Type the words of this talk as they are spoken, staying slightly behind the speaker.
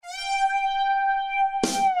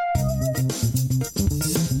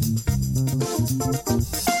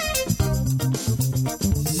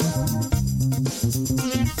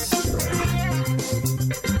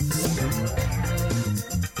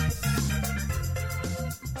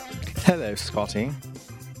Hello, Scotty.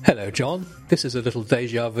 Hello, John. This is a little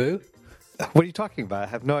deja vu. What are you talking about? I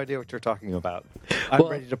have no idea what you're talking about. I'm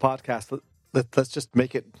ready to podcast. Let's just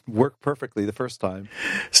make it work perfectly the first time.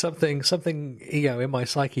 Something, in my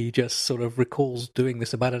psyche just sort of recalls doing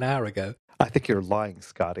this about an hour ago. I think you're lying,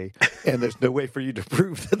 Scotty, and there's no way for you to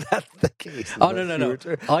prove that that's the case. Oh, no.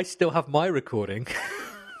 I still have my recording.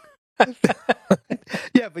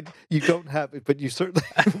 Yeah, but you don't have it, but you certainly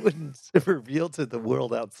wouldn't reveal to the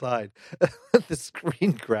world outside the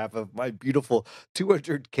screen grab of my beautiful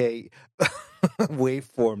 200K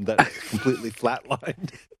waveform that is completely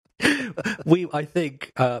flatlined. I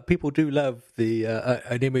think people do love the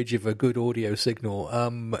an image of a good audio signal.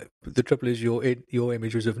 The trouble is your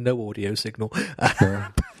image was of no audio signal.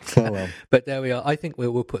 Well. But there we are. I think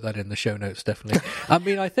we'll put that in the show notes, definitely. I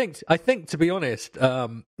mean, I think to be honest,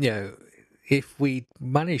 if we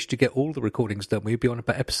managed to get all the recordings done, we'd be on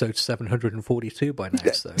about episode 742 by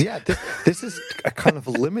now. So. Yeah, this is a kind of a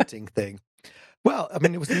limiting thing. Well, I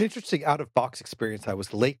mean, it was an interesting out-of-box experience. I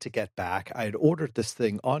was late to get back. I had ordered this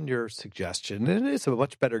thing on your suggestion, and it is a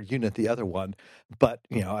much better unit, the other one. But,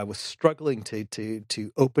 I was struggling to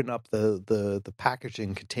open up the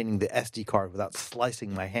packaging containing the SD card without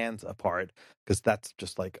slicing my hands apart, because that's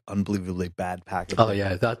just like unbelievably bad packaging. Oh,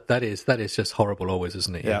 yeah, that is just horrible always,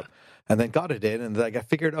 isn't it? Yeah. And then got it in, and I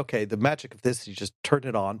figured, okay, the magic of this, you just turn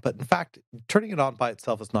it on. But in fact, turning it on by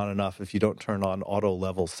itself is not enough if you don't turn on auto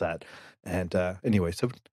level set. And anyway, so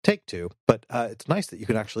take two. But it's nice that you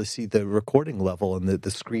can actually see the recording level and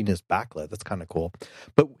the screen is backlit. That's kind of cool.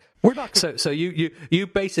 But we're not. So you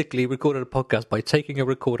basically recorded a podcast by taking a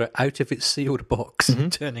recorder out of its sealed box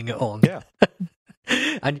and turning it on. Yeah.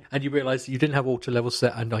 and you realised you didn't have auto level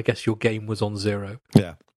set, and I guess your game was on 0.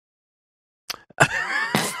 Yeah.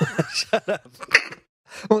 Shut up.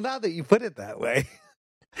 Well, now that you put it that way.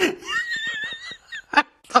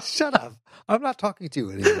 Shut up. I'm not talking to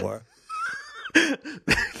you anymore.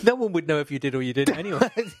 No one would know if you did or you didn't anyway.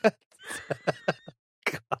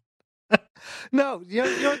 No, you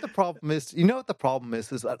know what the problem is? You know what the problem is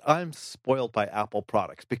that I'm spoiled by Apple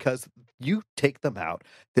products because you take them out.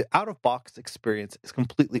 The out-of-box experience is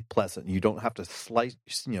completely pleasant. You don't have to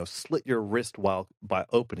slit your wrist by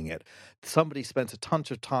opening it. Somebody spends a ton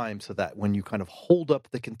of time so that when you kind of hold up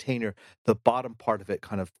the container, the bottom part of it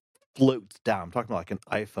kind of floats down. I'm talking about like an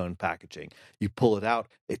iPhone packaging. You pull it out,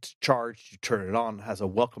 it's charged, you turn it on, it has a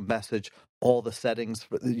welcome message, all the settings,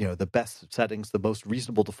 the best settings, the most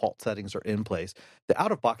reasonable default settings are in place. The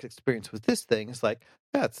out-of-box experience with this thing is like,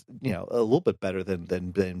 yeah, it's a little bit better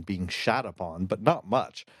than being shat upon, but not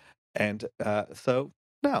much. And so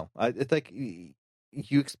no, it's like you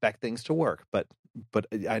expect things to work, but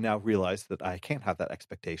I now realize that I can't have that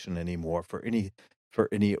expectation anymore for any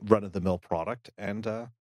run-of-the-mill product, and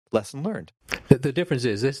lesson learned. The difference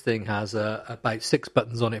is this thing has about 6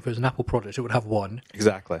 buttons on it. If it was an Apple product, it would have 1.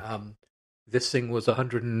 Exactly. This thing was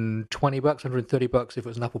 $120, $130. If it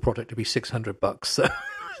was an Apple product, it'd be $600. So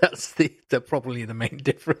that's probably the main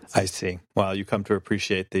difference. I see. Well, you come to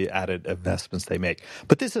appreciate the added investments they make.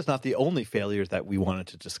 But this is not the only failure that we wanted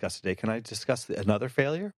to discuss today. Can I discuss another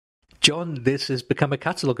failure? John, this has become a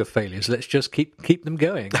catalogue of failures. Let's just keep them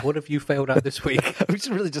going. What have you failed at this week? We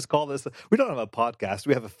should really just call this, we don't have a podcast,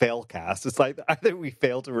 we have a fail cast. It's like either we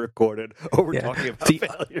failed to record it or we're talking about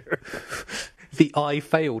failure. The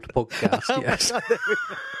iFailed podcast, yes.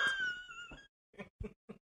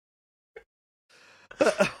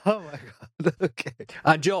 Oh my God. Okay.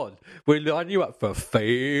 And John, we'll line you up for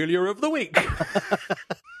failure of the week.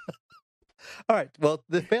 All right. Well,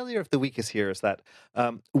 the failure of the week is here is that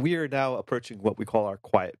we are now approaching what we call our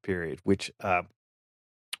quiet period, which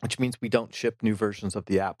means we don't ship new versions of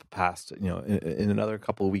the app past, in another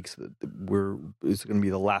couple of weeks. It's going to be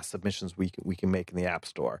the last submissions we can make in the App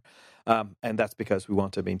Store. And that's because we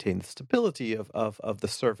want to maintain the stability of the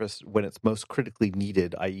service when it's most critically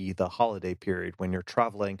needed, i.e. the holiday period when you're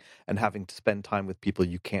traveling and having to spend time with people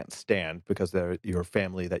you can't stand because they're your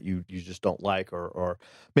family that you just don't like, or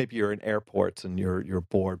maybe you're in airports and you're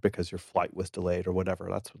bored because your flight was delayed or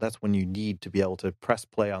whatever. That's when you need to be able to press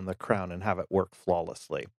play on The Crown and have it work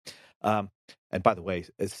flawlessly. And by the way,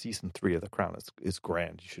 season 3 of The Crown is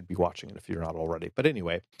grand. You should be watching it if you're not already. But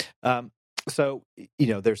anyway, so,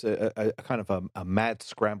 there's a kind of a mad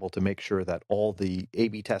scramble to make sure that all the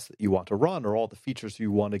A/B tests that you want to run or all the features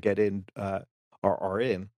you want to get in are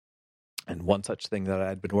in. And one such thing that I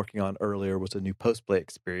had been working on earlier was a new post-play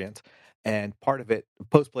experience. And part of it,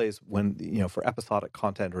 post-play is when, for episodic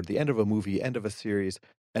content or the end of a movie, end of a series,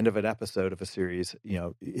 end of an episode of a series,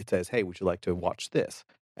 it says, hey, would you like to watch this?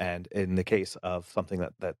 And in the case of something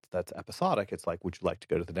that's episodic, it's like, would you like to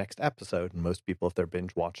go to the next episode? And most people, if they're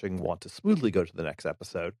binge watching, want to smoothly go to the next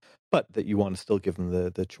episode, but that you want to still give them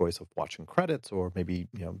the choice of watching credits or maybe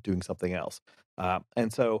doing something else.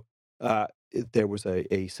 And so there was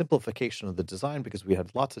a simplification of the design because we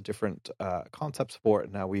had lots of different concepts for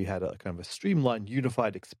it. Now we had a kind of a streamlined,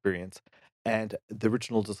 unified experience. And the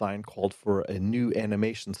original design called for a new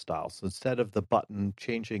animation style. So instead of the button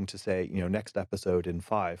changing to say, next episode in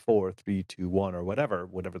 5, 4, 3, 2, 1, or whatever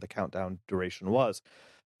the countdown duration was,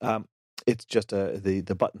 um, it's just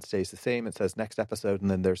the button stays the same. It says next episode, and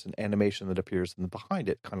then there's an animation that appears behind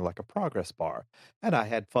it, kind of like a progress bar. And I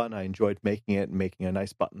had fun. I enjoyed making it and making a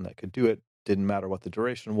nice button that could do it. Didn't matter what the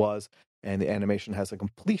duration was. And the animation has a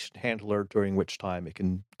completion handler during which time it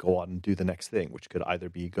can go on and do the next thing, which could either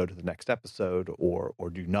be go to the next episode or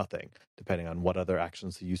do nothing, depending on what other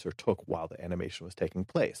actions the user took while the animation was taking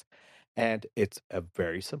place. And it's a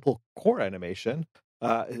very simple core animation,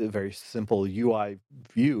 a very simple UI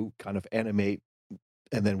view, kind of animate,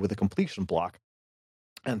 and then with a completion block.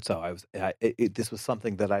 And so this was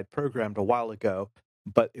something that I'd programmed a while ago,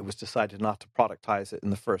 but it was decided not to productize it in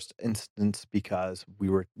the first instance because we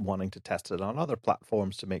were wanting to test it on other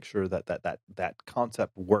platforms to make sure that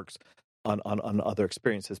concept works on other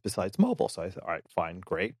experiences besides mobile. So I said, all right, fine,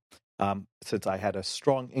 great. Since I had a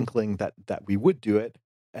strong inkling that we would do it,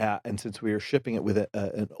 and since we were shipping it with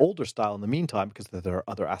an older style in the meantime, because there are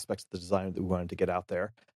other aspects of the design that we wanted to get out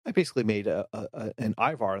there, I basically made an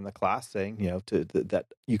IVAR in the class saying, that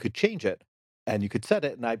you could change it and you could set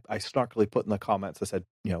it. And I snarkily put in the comments, I said,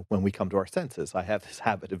 when we come to our senses, I have this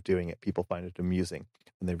habit of doing it. People find it amusing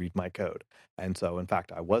when they read my code. And so, in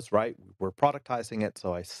fact, I was right. We're productizing it.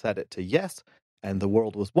 So I set it to yes. And the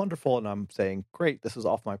world was wonderful. And I'm saying, great, this is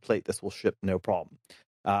off my plate. This will ship no problem.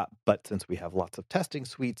 But since we have lots of testing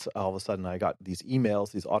suites, all of a sudden I got these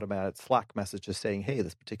emails, these automated Slack messages saying, hey,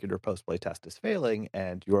 this particular post-play test is failing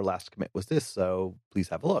and your last commit was this, so please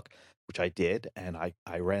have a look, which I did. And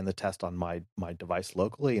I ran the test on my device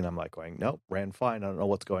locally, and I'm like going, nope, ran fine. I don't know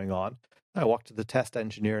what's going on. I walked to the test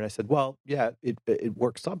engineer and I said, well, yeah, it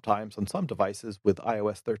works sometimes on some devices with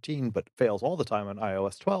iOS 13, but fails all the time on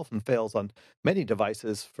iOS 12 and fails on many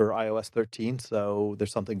devices for iOS 13. So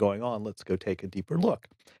there's something going on. Let's go take a deeper look.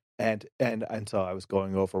 And so I was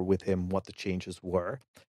going over with him what the changes were.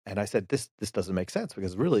 And I said, this doesn't make sense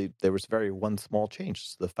because really there was one small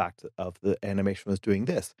change. The fact of the animation was doing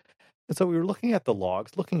this. And so we were looking at the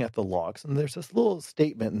logs, and there's this little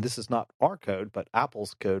statement, and this is not our code, but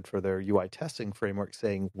Apple's code for their UI testing framework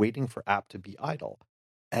saying waiting for app to be idle.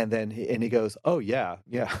 And then he goes, oh, yeah.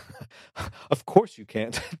 Of course you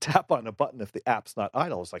can't tap on a button if the app's not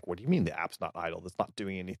idle. It's like, what do you mean the app's not idle? It's not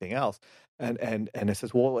doing anything else. And it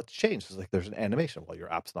says, well, what's changed? It's like, there's an animation. Well,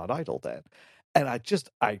 your app's not idle then. And I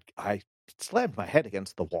slammed my head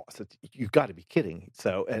against the wall. I said, you've got to be kidding.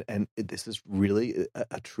 So, and this is really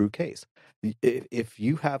a true case. If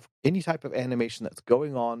you have any type of animation that's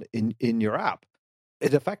going on in your app,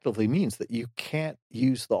 it effectively means that you can't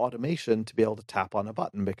use the automation to be able to tap on a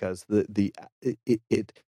button because there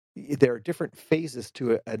are different phases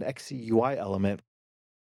to an XCUI element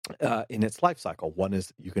in its life cycle. One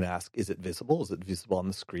is you can ask, is it visible? Is it visible on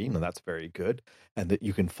the screen? And that's very good. And that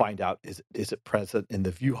you can find out, is it present in the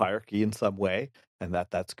view hierarchy in some way? And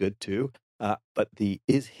that's good too. But the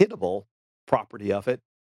is hittable property of it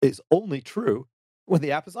is only true when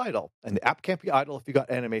the app is idle. And the app can't be idle if you got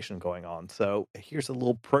animation going on. So here's a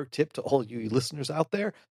little pro tip to all you listeners out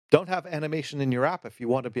there. Don't have animation in your app if you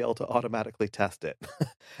want to be able to automatically test it.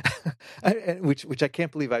 which I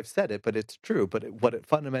can't believe I've said it, but it's true. But what it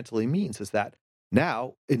fundamentally means is that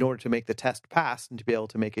now, in order to make the test pass and to be able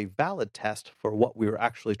to make a valid test for what we were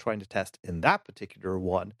actually trying to test in that particular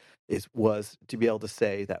one, was to be able to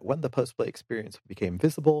say that when the post-play experience became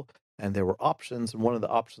visible and there were options, and one of the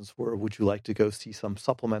options were, would you like to go see some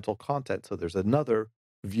supplemental content? So there's another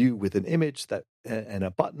view with an image and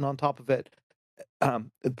a button on top of it.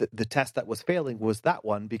 The test that was failing was that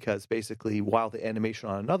one because basically while the animation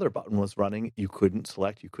on another button was running, you couldn't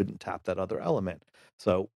tap that other element.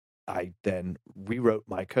 So I then rewrote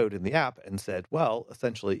my code in the app and said, well,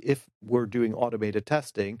 essentially, if we're doing automated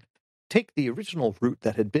testing, take the original route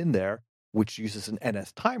that had been there, which uses an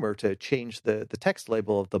NS timer to change the text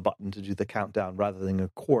label of the button to do the countdown rather than a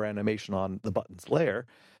core animation on the button's layer.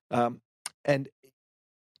 And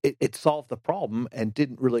it solved the problem and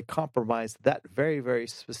didn't really compromise that very, very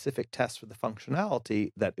specific test for the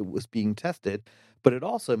functionality that it was being tested. But it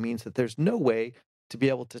also means that there's no way to be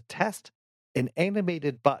able to test an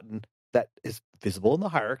animated button that is visible in the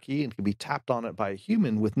hierarchy and can be tapped on it by a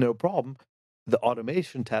human with no problem the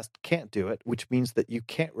automation test can't do it, which means that you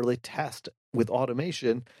can't really test with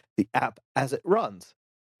automation the app as it runs,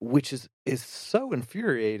 which is so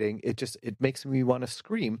infuriating. It makes me want to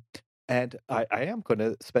scream. And I am going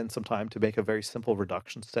to spend some time to make a very simple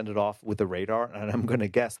reduction, send it off with the radar, and I'm going to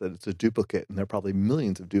guess that it's a duplicate, and there are probably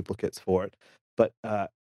millions of duplicates for it. But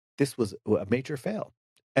this was a major fail,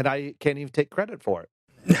 and I can't even take credit for it.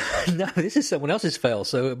 No, this is someone else's fail.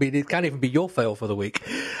 So I mean, it can't even be your fail for the week.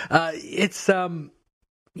 It's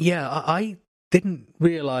yeah, I didn't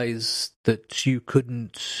realize that you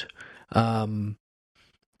couldn't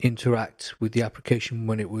interact with the application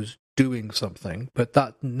when it was doing something, but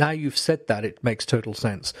that now you've said that, it makes total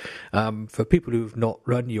sense. For people who've not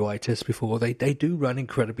run UI tests before, they do run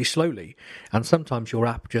incredibly slowly, and sometimes your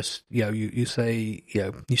app just, you say,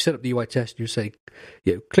 you set up the UI test, you say,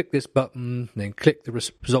 click this button, then click the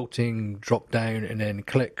resulting drop down, and then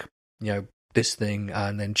click, this thing,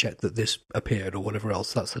 and then check that this appeared or whatever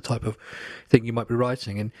else. That's the type of thing you might be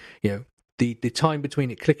writing, and the time between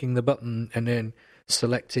it clicking the button and then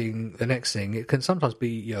selecting the next thing, it can sometimes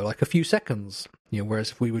be like a few seconds,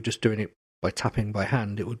 whereas if we were just doing it by tapping by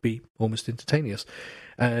hand, it would be almost instantaneous.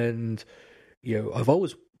 And I've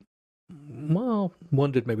always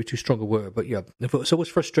wondered, maybe too strong a word, but it's always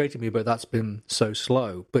frustrated me, but that's been so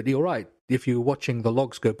slow. But you're right, if you're watching the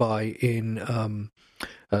logs go by in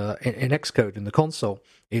Xcode in the console,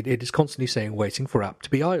 it is constantly saying waiting for app to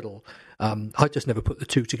be idle. I just never put the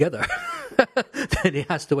two together. Then it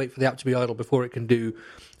has to wait for the app to be idle before it can do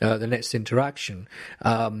the next interaction.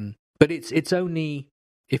 But it's only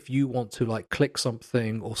if you want to like click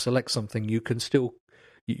something or select something, you can still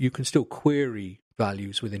query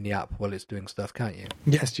values within the app while it's doing stuff, can't you?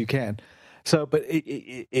 Yes, you can. So, but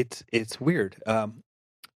it's weird.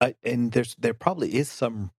 And there probably is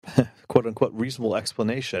some quote unquote reasonable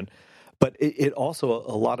explanation, but it also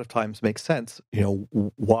a lot of times makes sense.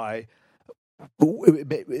 Why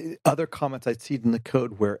other comments I'd seen in the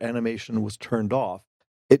code where animation was turned off,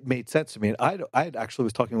 it made sense to me. And I actually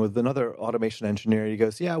was talking with another automation engineer. He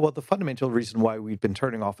goes, "Yeah, well, the fundamental reason why we've been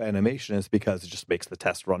turning off animation is because it just makes the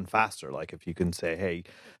test run faster. Like if you can say, hey,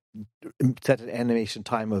 set an animation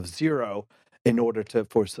time of 0 in order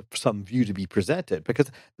for some view to be presented,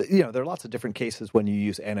 because there are lots of different cases when you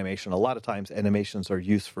use animation. A lot of times animations are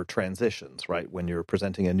used for transitions, right? When you're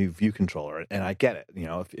presenting a new view controller, and I get it.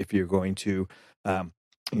 If you're going to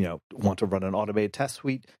want to run an automated test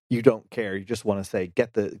suite, you don't care. You just want to say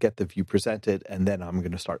get the view presented, and then I'm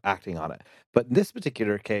going to start acting on it. But in this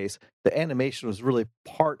particular case, the animation was really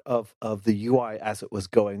part of the UI as it was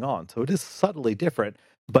going on, so it is subtly different.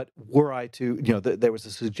 But were I to, there was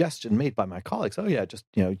a suggestion made by my colleagues, oh yeah, just,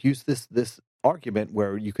 use this argument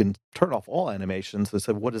where you can turn off all animations. They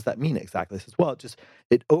said, what does that mean exactly? I said, well,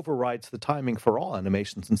 it overrides the timing for all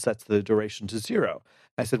animations and sets the duration to 0.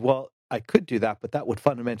 I said, well, I could do that, but that would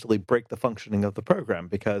fundamentally break the functioning of the program,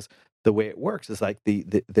 because the way it works is like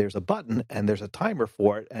there's a button and there's a timer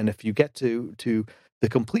for it. And if you get to the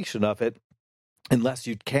completion of it, unless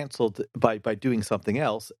you'd canceled by doing something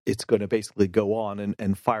else, it's going to basically go on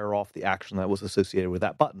and fire off the action that was associated with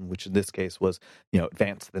that button, which in this case was,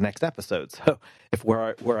 advance to the next episode. So if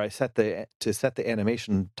where I set the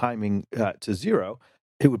animation timing to 0,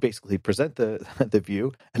 it would basically present the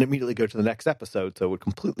view and immediately go to the next episode. So it would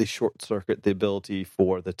completely short circuit the ability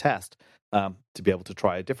for the test to be able to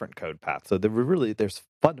try a different code path. So there's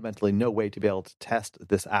fundamentally no way to be able to test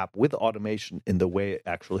this app with automation in the way it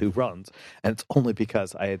actually runs. And it's only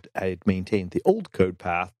because I had maintained the old code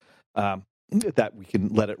path that we can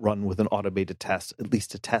let it run with an automated test, at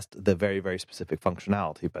least to test the very, very specific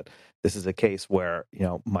functionality. But this is a case where,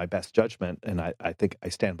 my best judgment, and I think I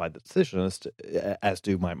stand by the decision, as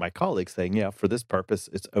do my colleagues, saying, yeah, for this purpose,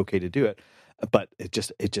 it's okay to do it. But it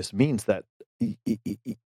just means that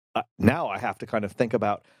now I have to kind of think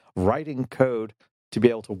about writing code to be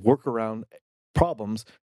able to work around problems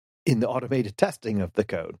in the automated testing of the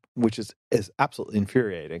code, which is absolutely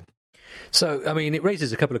infuriating. So, I mean, it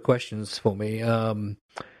raises a couple of questions for me.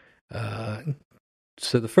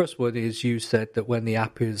 So the first one is, you said that when the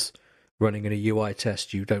app is running in a UI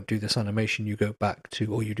test, you don't do this animation, you go back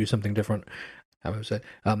to, or you do something different.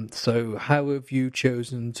 So how have you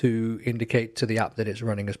chosen to indicate to the app that it's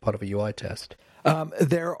running as part of a UI test?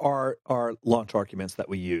 There are launch arguments that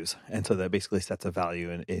we use, and so that basically sets a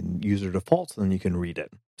value in user defaults, and then you can read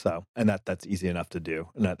it. So, and that's easy enough to do,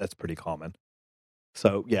 and that's pretty common.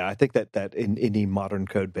 So yeah, I think that in any modern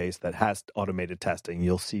code base that has automated testing,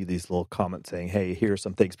 you'll see these little comments saying, "Hey, here are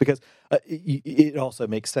some things." Because it also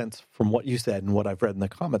makes sense from what you said and what I've read in the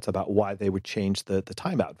comments about why they would change the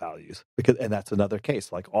timeout values. Because and that's another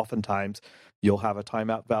case. Like oftentimes, you'll have a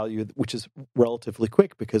timeout value which is relatively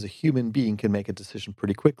quick because a human being can make a decision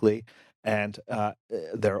pretty quickly, and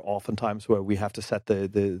there are often times where we have to set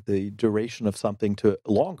the duration of something to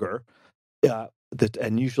longer.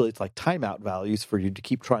 And usually it's like timeout values for you to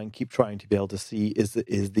keep trying to be able to see is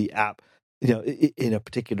the app, in a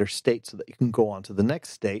particular state so that you can go on to the next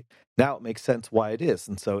state. Now it makes sense why it is,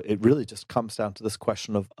 and so it really just comes down to this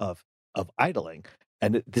question of idling,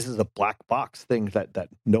 and this is a black box thing that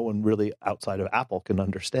no one really outside of Apple can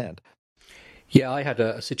understand. Yeah, I had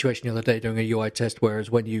a situation the other day doing a UI test,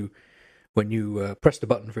 whereas when you press the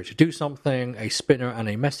button for it to do something, a spinner and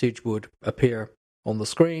a message would appear on the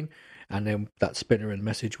screen, and then that spinner and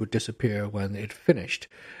message would disappear when it finished.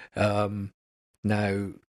 Now,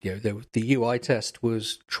 the UI test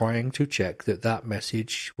was trying to check that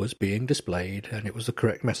message was being displayed and it was the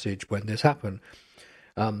correct message when this happened.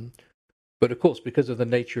 But of course, because of the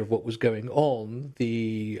nature of what was going on,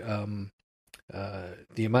 the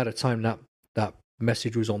amount of time that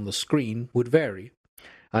message was on the screen would vary.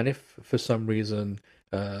 And if for some reason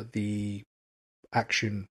the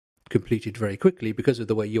action completed very quickly because of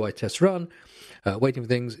the way UI tests run, waiting for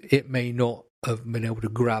things, it may not have been able to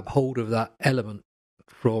grab hold of that element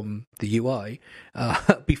from the UI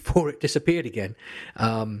before it disappeared again.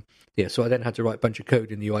 So I then had to write a bunch of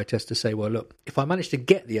code in the UI test to say, well, look, if I manage to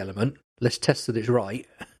get the element, let's test that it's right,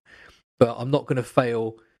 but I'm not going to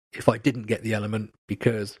fail if I didn't get the element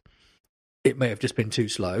because it may have just been too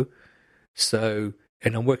slow. So,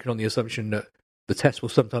 and I'm working on the assumption that the test will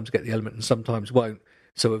sometimes get the element and sometimes won't.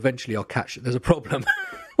 So eventually I'll catch that there's a problem,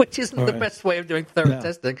 which isn't the best way of doing thorough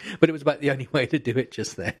testing, but it was about the only way to do it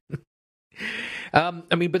just then. But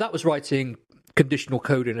that was writing conditional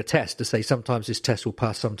code in a test to say sometimes this test will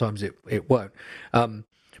pass, sometimes it won't.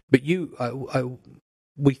 But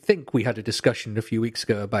we think we had a discussion a few weeks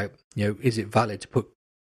ago about, is it valid to put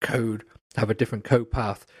code, have a different code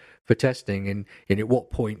path for testing, and at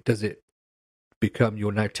what point does it become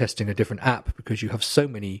you're now testing a different app because you have so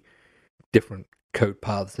many different code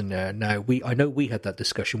paths in there. Now I know we had that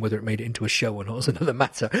discussion. Whether it made it into a show or not is another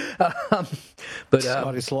matter. But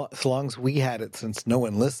Scott, as long as we had it, since no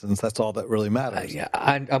one listens, that's all that really matters.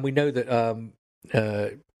 And we know that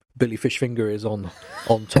Billy Fishfinger is on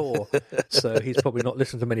tour, so he's probably not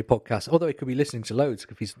listening to many podcasts. Although he could be listening to loads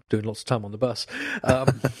if he's doing lots of time on the bus.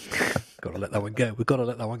 Got to let that one go. We've got to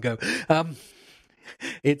let that one go.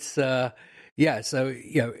 So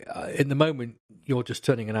in the moment you're just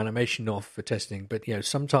turning an animation off for testing, but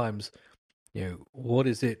sometimes what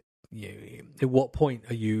is it? At what point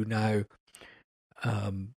are you now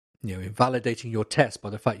invalidating your test by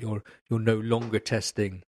the fact you're no longer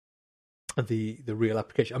testing the real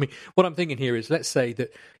application? I mean, what I'm thinking here is, let's say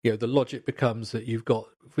that the logic becomes that you've got,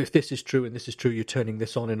 if this is true and this is true, you're turning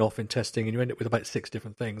this on and off in testing, and you end up with about 6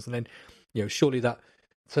 different things, and then surely that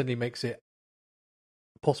suddenly makes it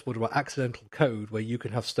possible to write accidental code where you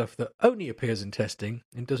can have stuff that only appears in testing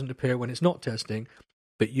and doesn't appear when it's not testing,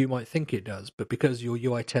 but you might think it does. But because your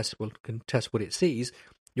UI test can test what it sees,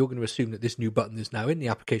 you're going to assume that this new button is now in the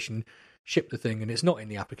application, ship the thing, and it's not in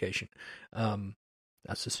the application.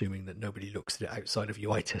 That's assuming that nobody looks at it outside of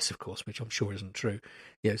UI tests, of course, which I'm sure isn't true.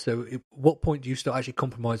 So at what point do you start actually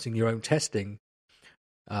compromising your own testing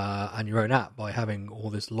and your own app by having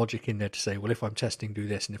all this logic in there to say, well, if I'm testing, do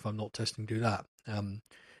this, and if I'm not testing, do that?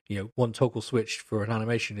 One toggle switch for an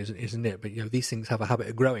animation isn't it? But these things have a habit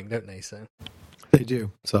of growing, don't they? So they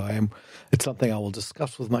do. So it's something I will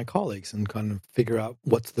discuss with my colleagues and kind of figure out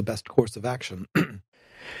what's the best course of action.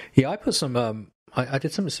 I put some. I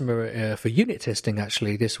did something similar for unit testing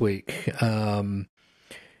actually this week. When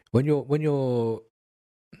you're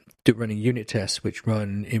running unit tests, which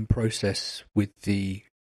run in process with the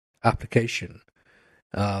application,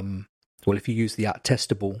 well, if you use the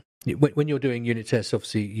 @testable, when you're doing unit tests,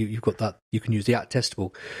 obviously you've got that. You can use the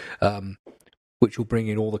 @testable, which will bring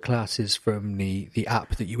in all the classes from the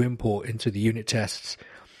app that you import into the unit tests.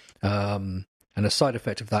 And a side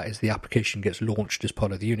effect of that is the application gets launched as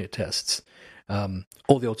part of the unit tests.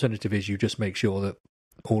 Or the alternative is you just make sure that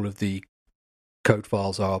all of the code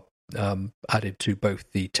files are added to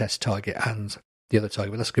both the test target and the other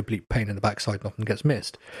target, but that's a complete pain in the backside, nothing gets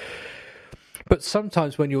missed. But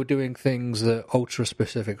sometimes when you're doing things that alter a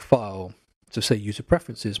specific file, to say user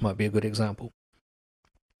preferences might be a good example.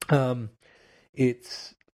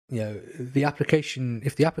 It's the application.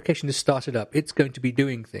 If the application is started up, it's going to be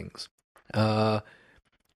doing things.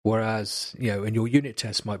 Whereas, and your unit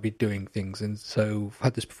test might be doing things. And so I've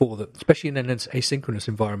had this before, that especially in an asynchronous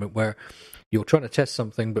environment where you're trying to test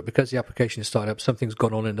something, but because the application is started up, something's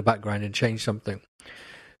gone on in the background and changed something.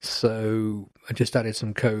 So I just added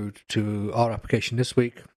some code to our application this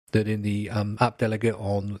week that in the app delegate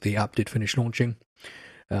on the app did finish launching,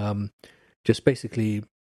 just basically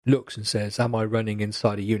looks and says, am I running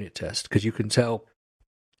inside a unit test? Because you can tell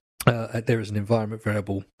there is an environment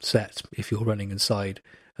variable set if you're running inside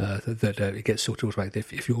that it gets sorted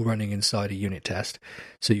automatically if you're running inside a unit test,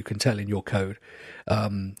 so you can tell in your code.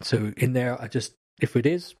 So in there, if it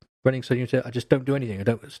is running inside a unit test, I just don't do anything. I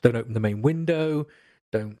don't open the main window.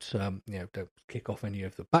 Don't kick off any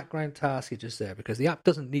of the background tasks. It's just there because the app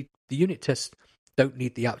doesn't need the unit tests. Don't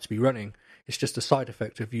need the app to be running. It's just a side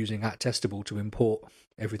effect of using @testable to import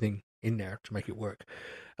everything in there to make it work,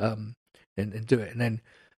 and do it, and then.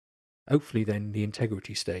 Hopefully then the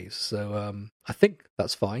integrity stays. So I think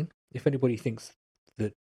that's fine. If anybody thinks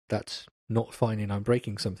that that's not fine and I'm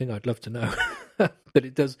breaking something, I'd love to know. But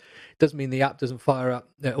it does mean the app doesn't fire up,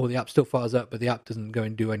 or the app still fires up, but the app doesn't go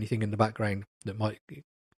and do anything in the background that might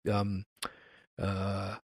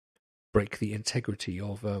break the integrity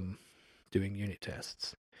of doing unit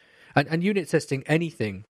tests. And unit testing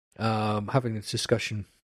anything, having this discussion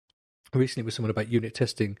recently with someone about unit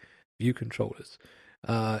testing view controllers.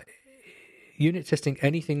 Unit testing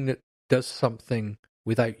anything that does something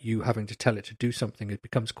without you having to tell it to do something, it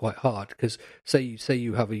becomes quite hard. Because say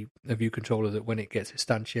you have a view controller that when it gets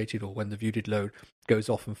instantiated or when the view did load goes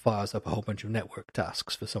off and fires up a whole bunch of network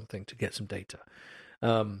tasks for something to get some data,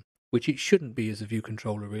 which it shouldn't be as a view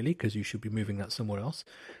controller really, because you should be moving that somewhere else.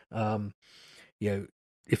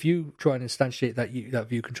 If you try and instantiate that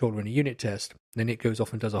view controller in a unit test, then it goes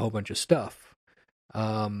off and does a whole bunch of stuff.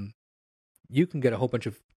 You can get a whole bunch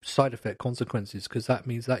of side effect consequences, because that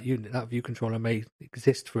means that view controller may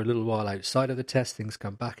exist for a little while outside of the test. Things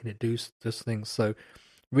come back and it does things. So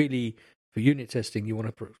really, for unit testing,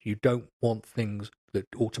 you don't want things that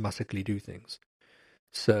automatically do things.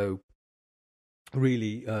 So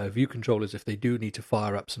really, view controllers, if they do need to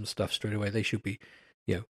fire up some stuff straight away, they should be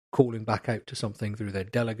calling back out to something through their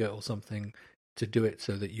delegate or something to do it,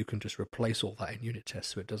 so that you can just replace all that in unit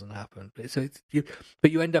tests so it doesn't happen.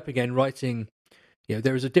 But you end up again writing.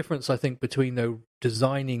 There is a difference, I think, between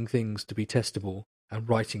designing things to be testable and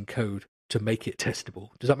writing code to make it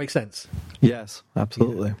testable. Does that make sense? Yes,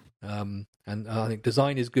 absolutely. And I think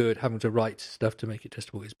design is good. Having to write stuff to make it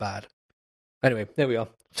testable is bad. Anyway, there we are.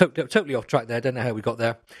 Totally off track there. I don't know how we got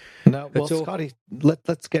there. No, well, Scotty,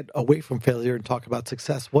 let's get away from failure and talk about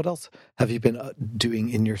success. What else have you been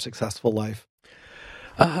doing in your successful life?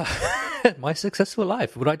 My successful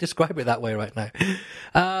life. Would I describe it that way right now?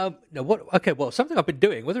 No. What? Okay. Well, something I've been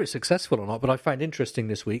doing, whether it's successful or not, but I find interesting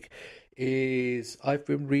this week, is I've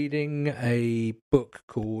been reading a book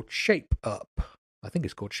called Shape Up. I think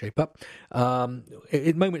it's called Shape Up. At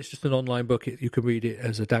the moment, it's just an online book. You can read it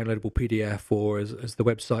as a downloadable PDF or as the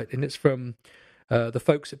website, and it's from the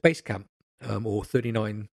folks at Basecamp, or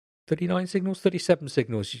 39 signals, 37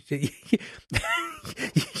 signals.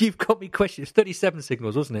 You've got me questioning. It's 37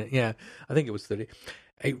 signals, wasn't it? Yeah, I think it was 30.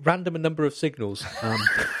 A random number of signals.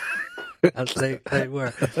 As they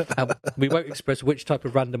were. We won't express which type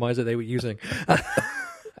of randomizer they were using.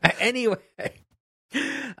 Anyway,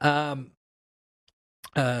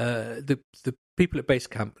 the people at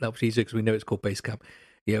Basecamp, that was easier because we know it's called Basecamp,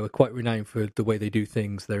 are quite renowned for the way they do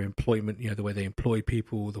things, their employment, the way they employ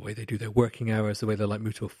people, the way they do their working hours, the way they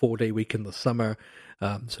move to a 4-day week in the summer,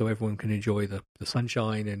 so everyone can enjoy the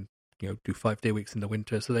sunshine, and do 5-day weeks in the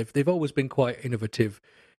winter. So they've always been quite innovative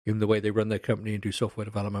in the way they run their company and do software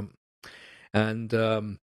development. And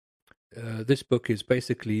this book is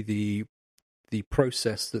basically the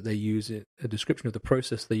process that they use, a description of the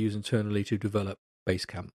process they use internally to develop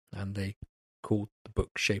Basecamp, and they called the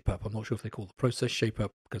book Shape Up. I'm not sure if they call the process Shape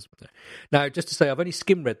Up, because now, just to say, I've only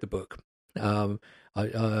skim read the book. When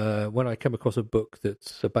I come across a book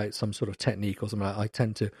that's about some sort of technique or something, I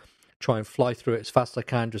tend to try and fly through it as fast as I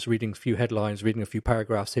can, just reading a few headlines, reading a few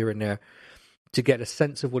paragraphs here and there, to get a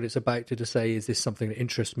sense of what it's about, to say, is this something that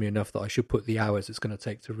interests me enough that I should put the hours it's going to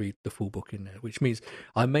take to read the full book in there? Which means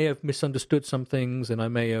I may have misunderstood some things, and I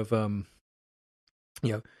may have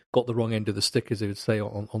got the wrong end of the stick, as they would say,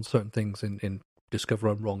 on certain things, and discover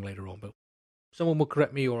I'm wrong later on. But someone will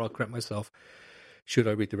correct me, or I'll correct myself, should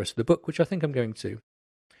I read the rest of the book, which I think I'm going to.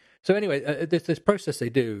 So anyway, this process they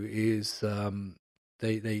do is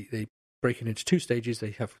they break it into 2 stages.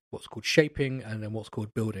 They have what's called shaping and then what's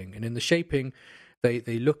called building. And in the shaping,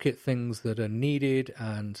 they look at things that are needed,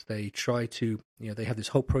 and they try to, they have this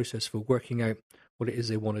whole process for working out what it is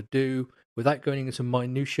they want to do without going into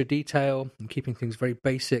minutia detail and keeping things very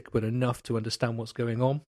basic, but enough to understand what's going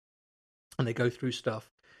on. And they go through stuff.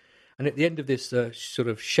 And at the end of this sort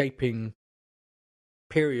of shaping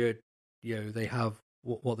period, they have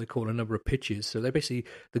what they call a number of pitches. So they basically,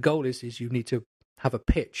 the goal is you need to have a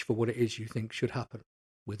pitch for what it is you think should happen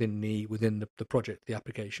within the project, the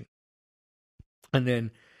application. And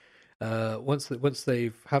then once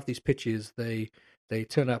they have these pitches, they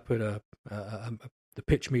turn up at the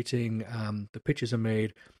pitch meeting. The pitches are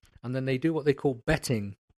made, and then they do what they call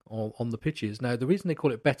betting on the pitches. Now, the reason they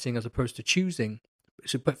call it betting as opposed to choosing,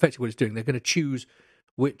 so effectively what it's doing, they're going to choose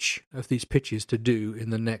which of these pitches to do in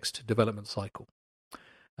the next development cycle,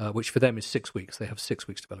 which for them is 6 weeks. They have 6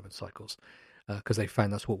 weeks development cycles because they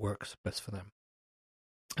found that's what works best for them.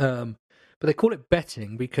 But they call it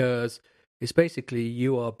betting because it's basically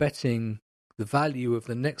you are betting the value of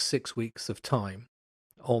the next 6 weeks of time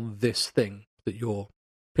on this thing that you're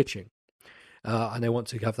pitching. And they want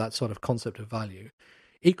to have that sort of concept of value.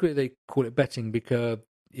 Equally, they call it betting because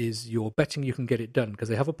you're betting you can get it done, because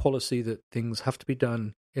they have a policy that things have to be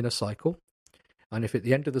done in a cycle. And if at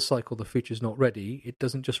the end of the cycle the feature's not ready, it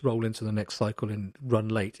doesn't just roll into the next cycle and run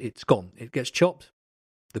late. It's gone. It gets chopped.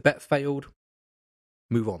 The bet failed.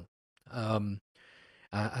 Move on.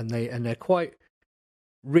 And they're quite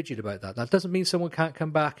rigid about that. That doesn't mean someone can't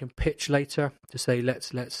come back and pitch later to say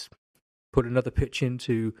let's put another pitch in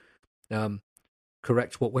to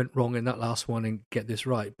correct what went wrong in that last one and get this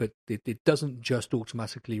right. But it doesn't just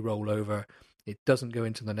automatically roll over. It doesn't go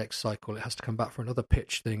into the next cycle. It has to come back for another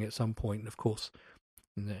pitch thing at some point, of course.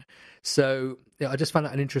 So I just found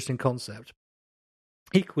that an interesting concept.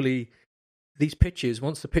 Equally, these pitches,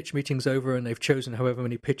 once the pitch meeting's over and they've chosen however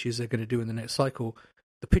many pitches they're going to do in the next cycle,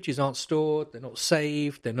 the pitches aren't stored, they're not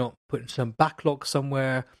saved, they're not put in some backlog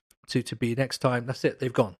somewhere to be next time. That's it,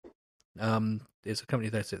 they've gone. There's a company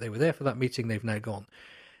there that they were there for that meeting, they've now gone.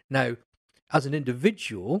 Now, as an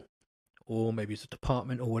individual, or maybe it's a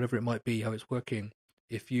department or whatever it might be, how it's working,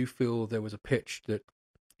 if you feel there was a pitch that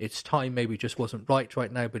its time maybe just wasn't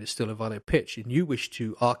right now, but it's still a valid pitch, and you wish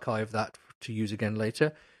to archive that to use again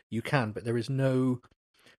later, you can, but there is no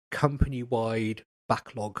company-wide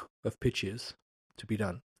backlog of pitches to be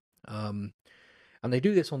done. And they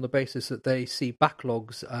do this on the basis that they see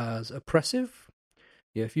backlogs as oppressive.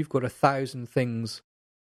 If you've got 1,000 things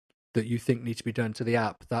that you think need to be done to the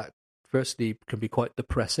app, that firstly can be quite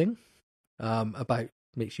depressing.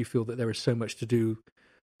 Makes you feel that there is so much to do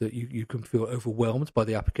that you can feel overwhelmed by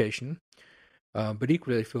the application. But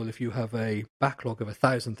equally, I feel if you have a backlog of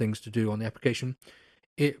 1,000 things to do on the application,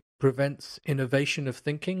 it prevents innovation of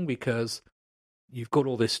thinking because you've got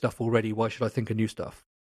all this stuff already. Why should I think of new stuff?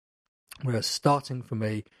 Whereas starting from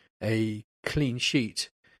a clean sheet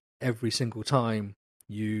every single time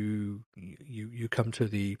you come to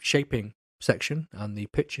the shaping section and the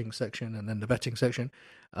pitching section and then the betting section,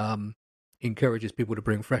 encourages people to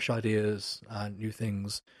bring fresh ideas and new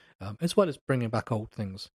things, as well as bringing back old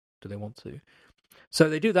things do they want to. So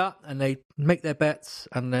they do that and they make their bets,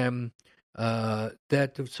 and then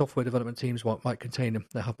their software development teams might contain,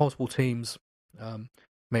 they have multiple teams,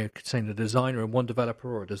 may contain a designer and one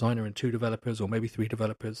developer, or a designer and two developers, or maybe three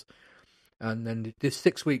developers. And then this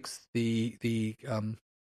 6 weeks, the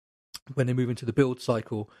when they move into the build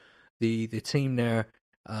cycle, the team there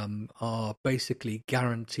are basically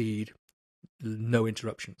guaranteed no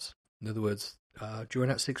interruptions. In other words, during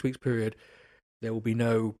that 6 weeks period, there will be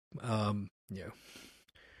no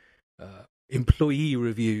employee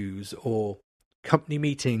reviews or company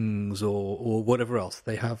meetings or whatever else.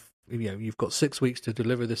 They have, you've got 6 weeks to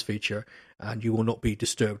deliver this feature, and you will not be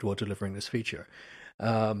disturbed while delivering this feature.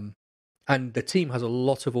 And the team has a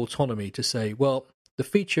lot of autonomy to say, well, the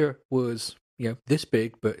feature was this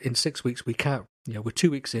big, but in 6 weeks we can't. We're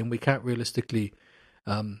 2 weeks in, we can't realistically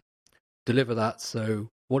deliver that. So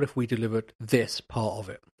what if we delivered this part of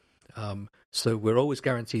it? So we're always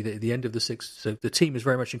guaranteed that at the end of so the team is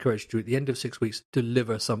very much encouraged to, at the end of 6 weeks,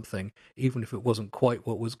 deliver something, even if it wasn't quite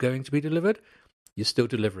what was going to be delivered. You're still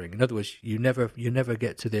delivering. In other words, you never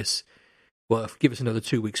get to this, well, give us another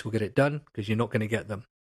 2 weeks, we'll get it done, because you're not going to get them.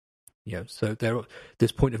 So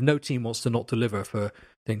this point of no team wants to not deliver for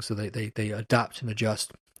things, so they adapt and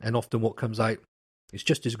adjust, and often what comes out is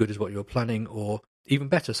just as good as what you were planning, or even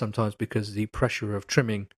better sometimes, because the pressure of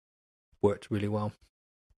trimming worked really well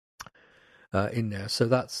in there. So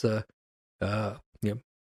that's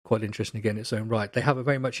quite interesting again in its own right. They have it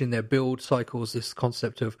very much in their build cycles, this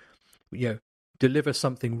concept of deliver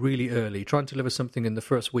something really early. Try and deliver something in the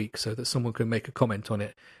first week so that someone can make a comment on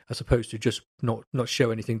it, as opposed to just not show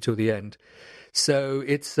anything till the end. So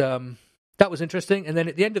it's that was interesting. And then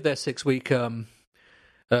at the end of their 6-week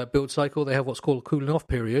build cycle, they have what's called a cooling off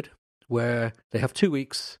period, where they have 2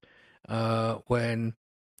 weeks when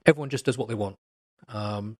everyone just does what they want.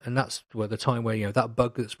 And that's where the time where, that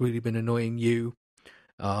bug that's really been annoying you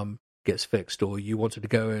gets fixed, or you wanted to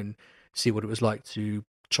go and see what it was like to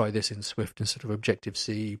try this in Swift instead of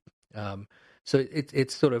Objective-C. So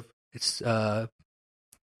it's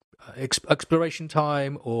exploration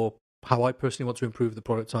time, or how I personally want to improve the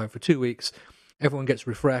product time, for 2 weeks. Everyone gets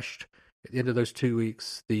refreshed. At the end of those 2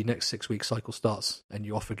 weeks, the next 6-week cycle starts, and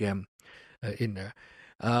you're off again in there.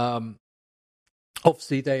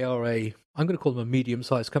 Obviously, they are I'm going to call them a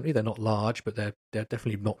medium-sized company. They're not large, but they're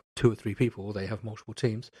definitely not 2 or 3 people. They have multiple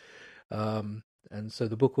teams. And so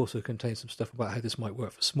the book also contains some stuff about how this might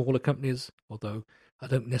work for smaller companies, although I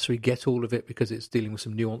don't necessarily get all of it because it's dealing with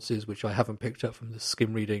some nuances which I haven't picked up from the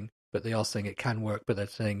skim reading, but they are saying it can work, but they're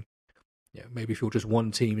saying, maybe if you're just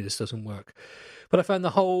one team, this doesn't work. But I found the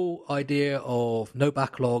whole idea of no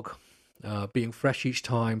backlog, being fresh each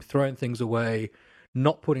time, throwing things away,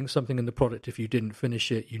 not putting something in the product if you didn't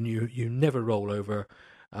finish it, you never roll over.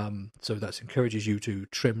 So that encourages you to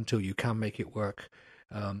trim till you can make it work.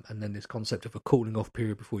 And then this concept of a cooling off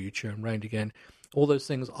period before you churn round again. All those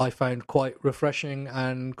things I found quite refreshing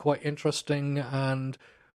and quite interesting, and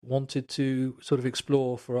wanted to sort of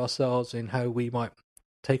explore for ourselves in how we might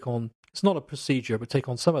take on, it's not a procedure, but take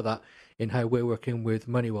on some of that in how we're working with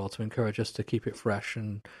Moneywell to encourage us to keep it fresh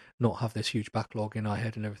and not have this huge backlog in our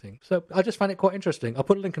head and everything. So I just found it quite interesting. I'll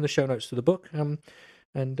put a link in the show notes to the book, and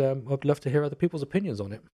I'd love to hear other people's opinions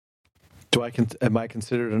on it. Am I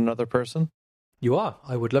considered another person? You are.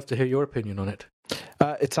 I would love to hear your opinion on it.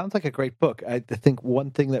 It sounds like a great book. I think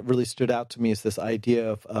one thing that really stood out to me is this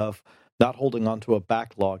idea of not holding on to a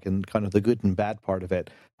backlog and kind of the good and bad part of it.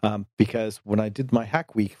 Because when I did my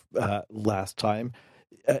Hack Week last time,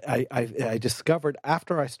 I discovered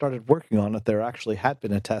after I started working on it, there actually had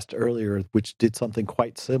been a test earlier which did something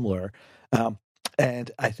quite similar.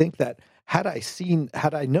 And I think that had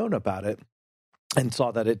I known about it and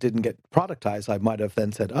saw that it didn't get productized, I might have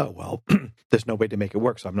then said, oh, well, there's no way to make it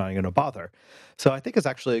work, so I'm not even going to bother. So I think it's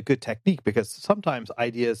actually a good technique, because sometimes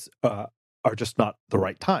ideas are just not the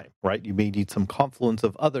right time, right? You may need some confluence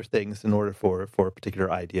of other things in order for a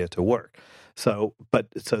particular idea to work. So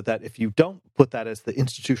that if you don't put that as the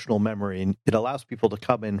institutional memory, and it allows people to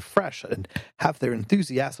come in fresh and have their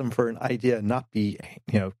enthusiasm for an idea not be,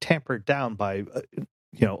 tampered down by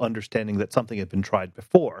understanding that something had been tried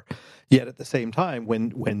before. Yet at the same time,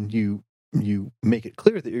 when you make it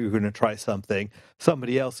clear that you're going to try something,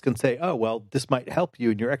 somebody else can say, oh, well, this might help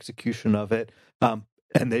you in your execution of it.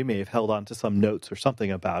 And they may have held on to some notes or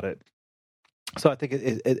something about it. So I think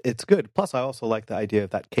it's good. Plus, I also like the idea of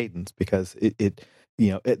that cadence, because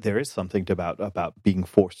there is something about being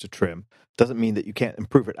forced to trim. Doesn't mean that you can't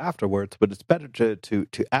improve it afterwards, but it's better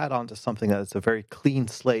to add on to something that is a very clean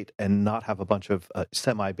slate and not have a bunch of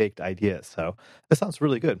semi-baked ideas. So that sounds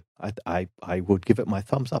really good. I would give it my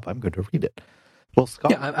thumbs up. I'm going to read it. Well,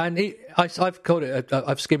 Scott. Yeah, and I've got it.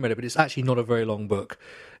 I've skimmed it, but it's actually not a very long book.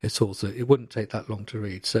 It wouldn't take that long to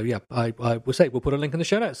read. So yeah, I will say we'll put a link in the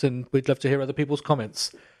show notes, and we'd love to hear other people's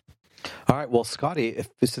comments. All right, well, Scotty,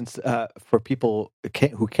 since for people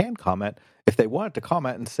who can comment, if they wanted to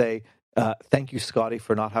comment and say, thank you, Scotty,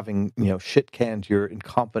 for not having shit canned your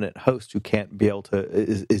incompetent host who can't be able to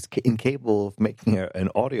is incapable of making an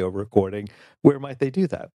audio recording, where might they do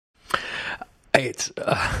that? It's.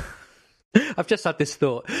 I've just had this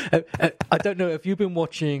thought. I don't know if you've been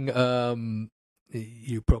watching.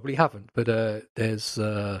 You probably haven't, but there's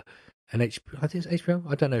an HBO. I think it's HBO.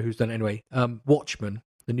 I don't know who's done it anyway. Watchmen,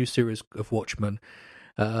 the new series of Watchmen,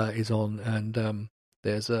 is on, and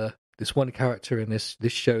there's this one character in this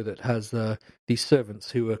show that has these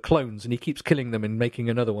servants who are clones, and he keeps killing them and making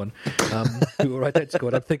another one who are identical.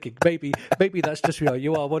 And I'm thinking, maybe that's just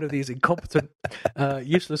you are one of these incompetent,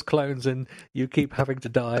 useless clones, and you keep having to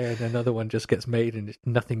die, and another one just gets made, and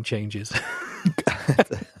nothing changes.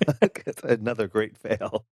 That's another great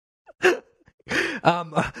fail.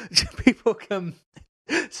 People can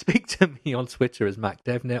speak to me on Twitter as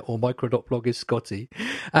MacDevNet or micro.blog is Scotty.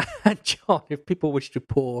 And John, if people wish to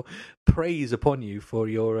pour praise upon you for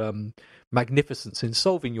your magnificence in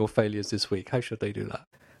solving your failures this week, how should they do that?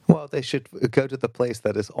 Well, they should go to the place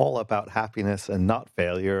that is all about happiness and not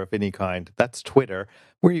failure of any kind. That's Twitter,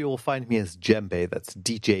 where you will find me as Djembe. That's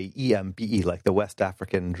DJEMBE, like the West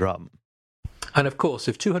African drum. And of course,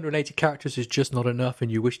 if 280 characters is just not enough and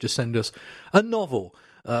you wish to send us a novel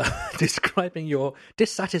describing your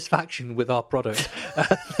dissatisfaction with our product,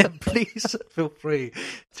 then please feel free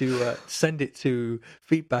to send it to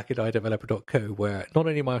feedback@iDeveloper.co, where not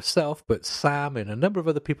only myself, but Sam and a number of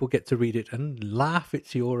other people get to read it and laugh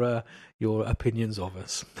at your opinions of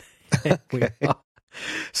us. We are.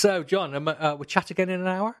 So, John, we'll chat again in an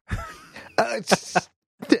hour? It's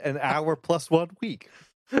an hour plus 1 week.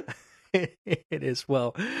 It is.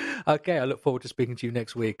 Well, okay, I look forward to speaking to you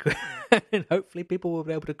next week. And hopefully people will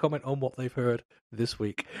be able to comment on what they've heard this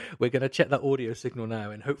week. We're going to check that audio signal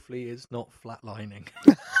now, and hopefully it's not flatlining.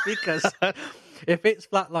 Because if it's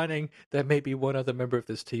flatlining, there may be one other member of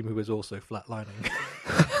this team who is also flatlining.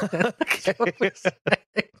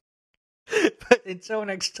 But until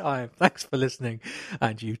next time, thanks for listening,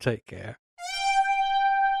 and you take care.